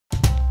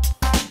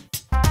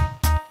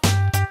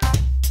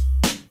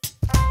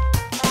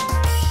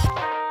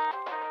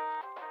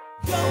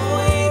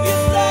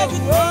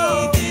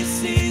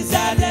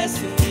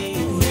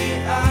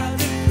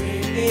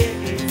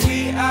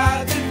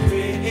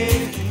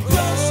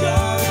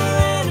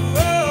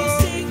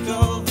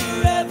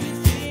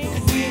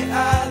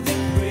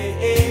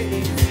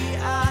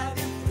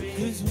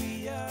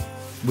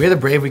We're the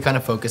Brave, we kind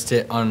of focused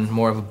it on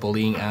more of a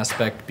bullying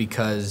aspect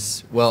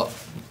because, well,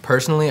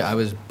 personally, I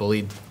was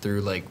bullied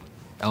through like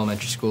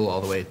elementary school all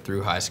the way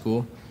through high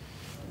school,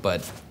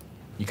 but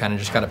you kind of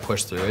just got to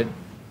push through it.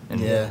 And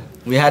yeah,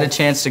 we had a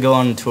chance to go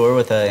on tour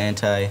with an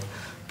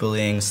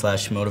anti-bullying /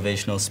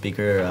 motivational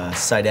speaker,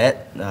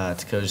 Sidette,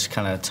 to go just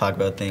kind of talk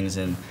about things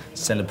and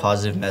send a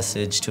positive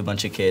message to a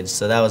bunch of kids.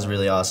 So that was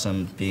really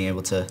awesome, being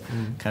able to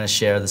kind of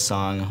share the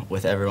song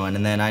with everyone.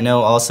 And then I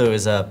know also it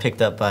was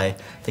picked up by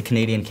the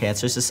Canadian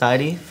Cancer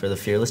Society for the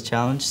Fearless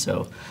Challenge.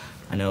 So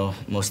I know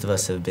most of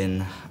us have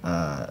been,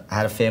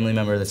 had a family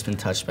member that's been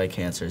touched by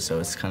cancer. So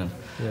it's kind of,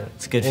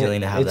 it's a good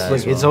feeling to have that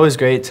as well. It's always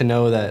great to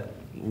know that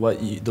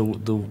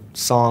the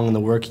song and the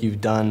work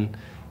you've done,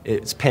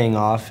 it's paying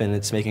off and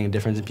it's making a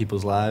difference in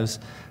people's lives.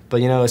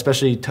 But you know,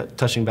 especially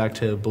touching back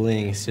to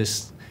bullying, it's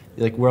just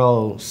like we're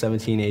all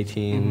 17,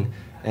 18,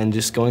 and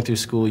just going through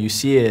school, you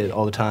see it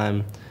all the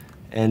time,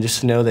 and just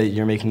to know that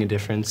you're making a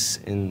difference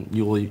and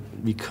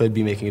we could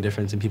be making a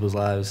difference in people's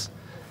lives,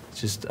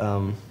 it's just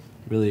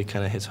really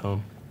kind of hits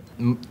home.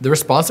 The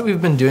response that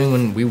we've been doing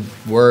when we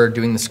were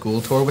doing the school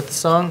tour with the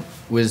song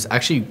was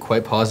actually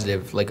quite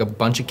positive. Like a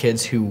bunch of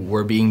kids who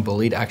were being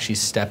bullied actually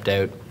stepped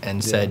out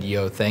and said,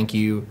 yo, thank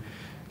you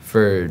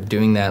for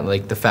doing that.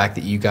 Like the fact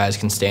that you guys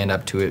can stand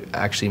up to it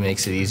actually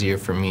makes it easier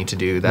for me to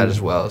do that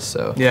as well.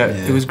 So yeah,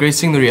 it was great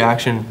seeing the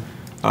reaction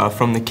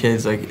from the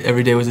kids. Like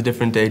every day was a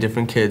different day,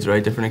 different kids,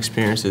 right? Different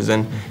experiences,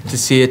 and to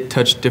see it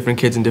touch different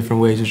kids in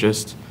different ways was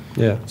just,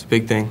 it's a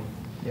big thing.